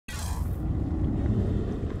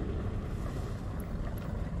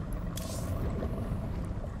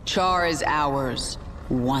Char is ours,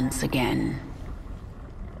 once again.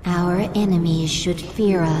 Our enemies should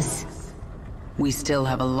fear us. We still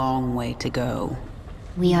have a long way to go.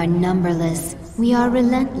 We are numberless, we are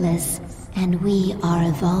relentless, and we are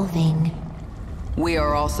evolving. We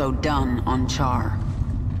are also done on Char.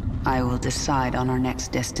 I will decide on our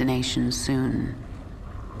next destination soon.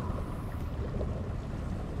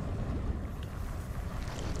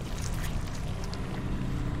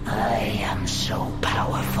 I am so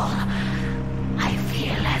powerful. I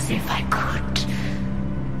feel as if I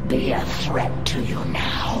could be a threat to you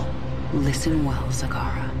now. Listen well,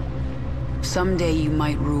 Zakara. Someday you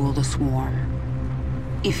might rule the Swarm.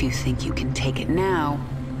 If you think you can take it now,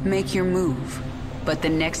 make your move. But the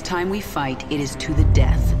next time we fight, it is to the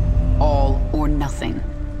death. All or nothing.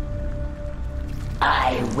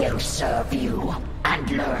 I will serve you and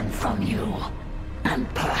learn from you. And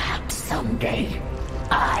perhaps someday,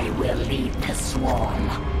 I will lead the Swarm.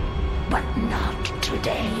 But not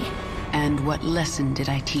today. And what lesson did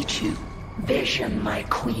I teach you? Vision, my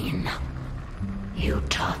queen. You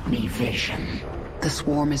taught me vision. The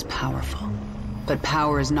Swarm is powerful, but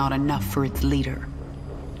power is not enough for its leader.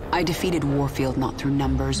 I defeated Warfield not through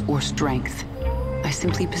numbers or strength. I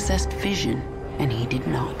simply possessed vision, and he did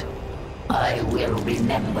not. I will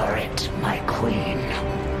remember it, my queen.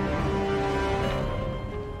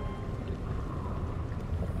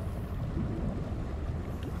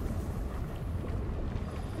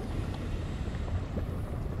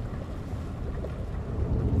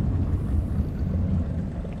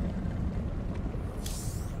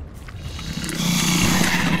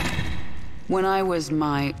 When I was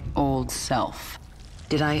my old self,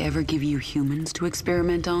 did I ever give you humans to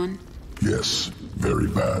experiment on? Yes, very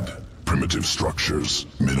bad. Primitive structures,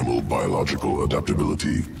 minimal biological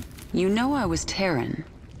adaptability. You know I was Terran.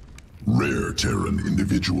 Rare Terran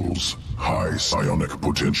individuals, high psionic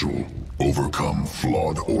potential, overcome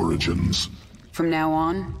flawed origins. From now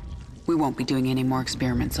on, we won't be doing any more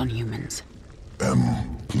experiments on humans.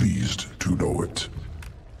 Am pleased to know it.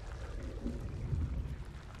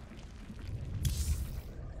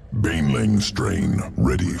 Banneling strain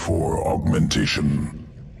ready for augmentation.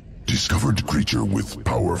 Discovered creature with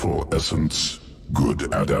powerful essence.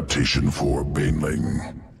 Good adaptation for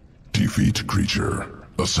Banneling. Defeat creature.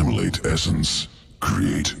 Assimilate essence.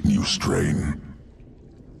 Create new strain.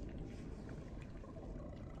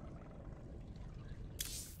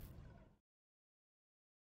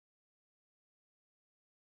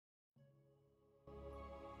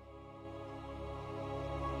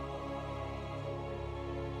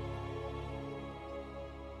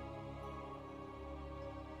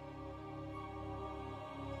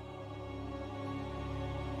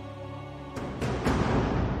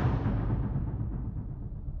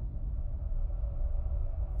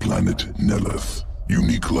 Planet Nelith.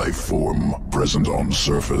 Unique life form present on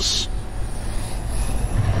surface.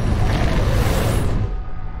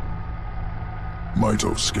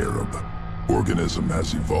 Mitoscarab. Organism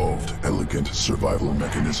has evolved elegant survival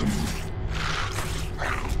mechanism.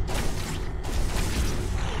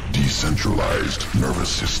 Decentralized nervous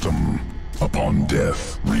system. Upon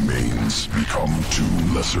death, remains become two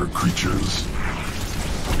lesser creatures.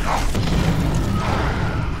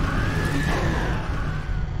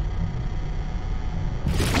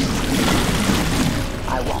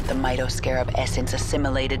 I want the Mitoscarab essence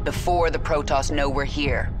assimilated before the Protoss know we're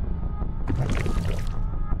here.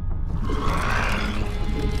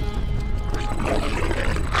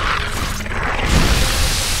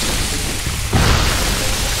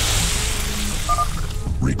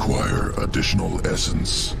 Require additional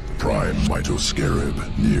essence. Prime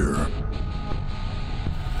Mitoscarab near.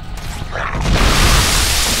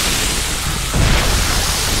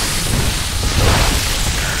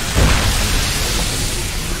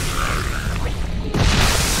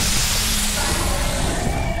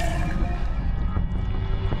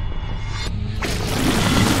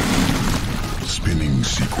 Spinning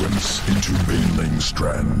sequence into Banneling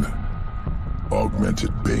strand.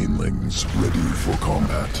 Augmented Banelings ready for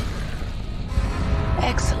combat.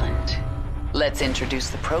 Excellent. Let's introduce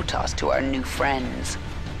the Protoss to our new friends.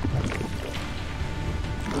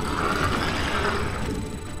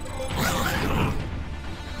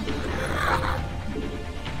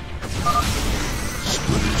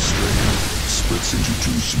 Splitter strain splits into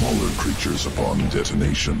two smaller creatures upon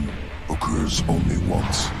detonation. Occurs only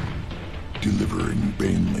once. Delivering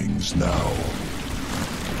Banelings now.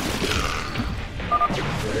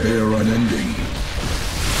 They are unending.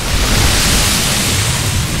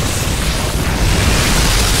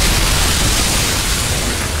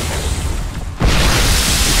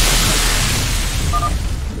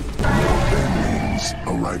 Banelings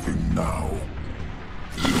arriving now.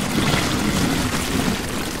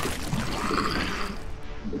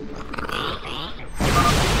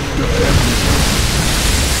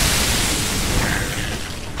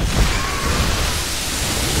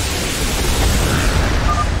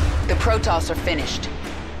 The Protoss are finished.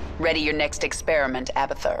 Ready your next experiment,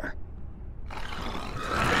 Abathur.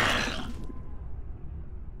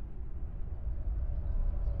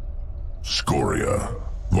 Scoria,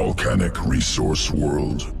 volcanic resource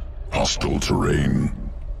world, hostile terrain.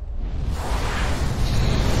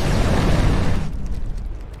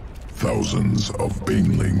 Thousands of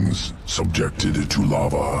banelings subjected to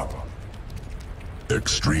lava.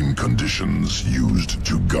 Extreme conditions used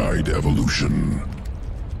to guide evolution.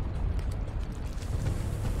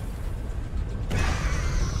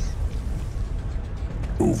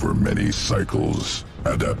 Over many cycles,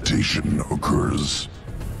 adaptation occurs.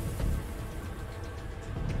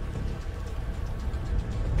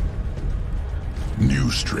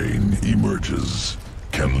 New strain emerges,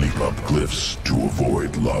 can leap up cliffs to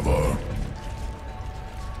avoid lava.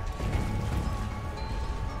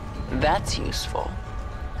 That's useful.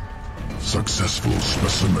 Successful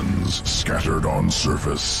specimens scattered on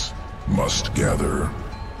surface must gather.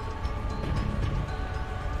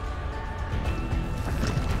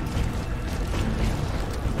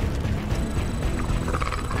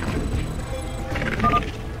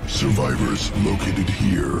 Survivors located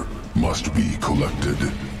here must be collected.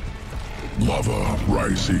 Lava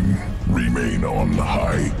rising, remain on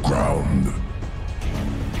high ground.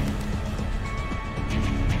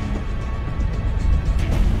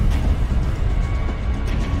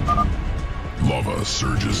 Lava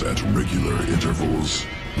surges at regular intervals.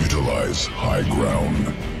 Utilize high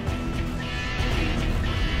ground.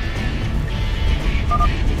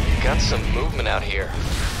 Got some movement out here.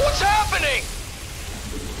 What's happening?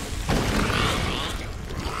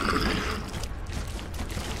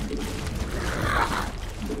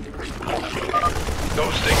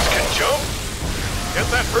 Those things can jump? Get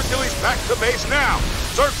that Hercules back to base now!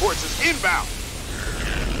 Zerg forces inbound!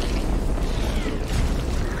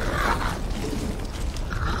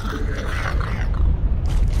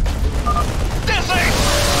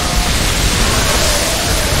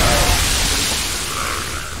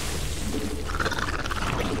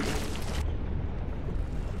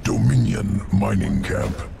 Dominion mining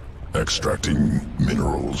camp, extracting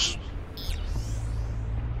minerals.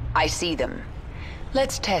 I see them.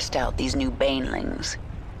 Let's test out these new banelings.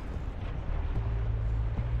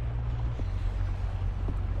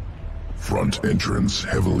 Front entrance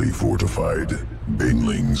heavily fortified.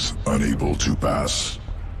 Banelings unable to pass.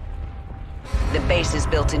 The base is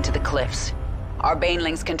built into the cliffs. Our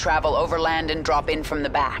banelings can travel overland and drop in from the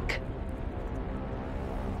back.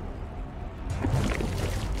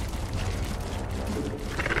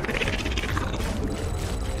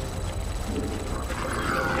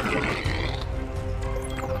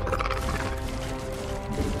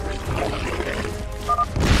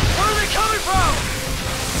 Where are they coming from?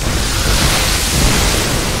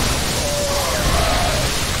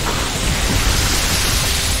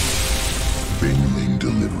 Baneling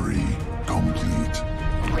delivery complete.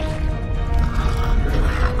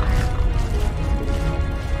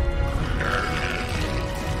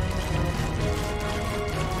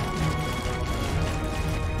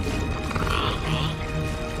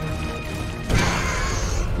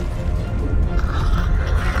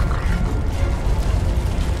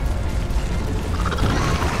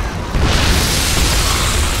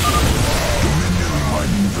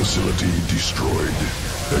 Facility destroyed.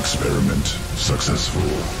 Experiment successful.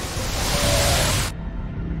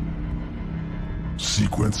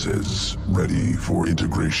 Sequences ready for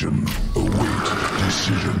integration. Await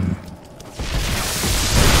decision.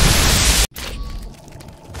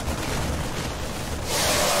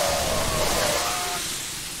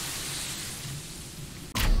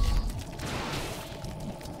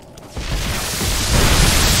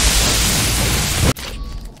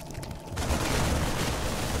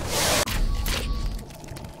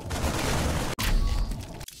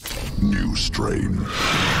 New strain.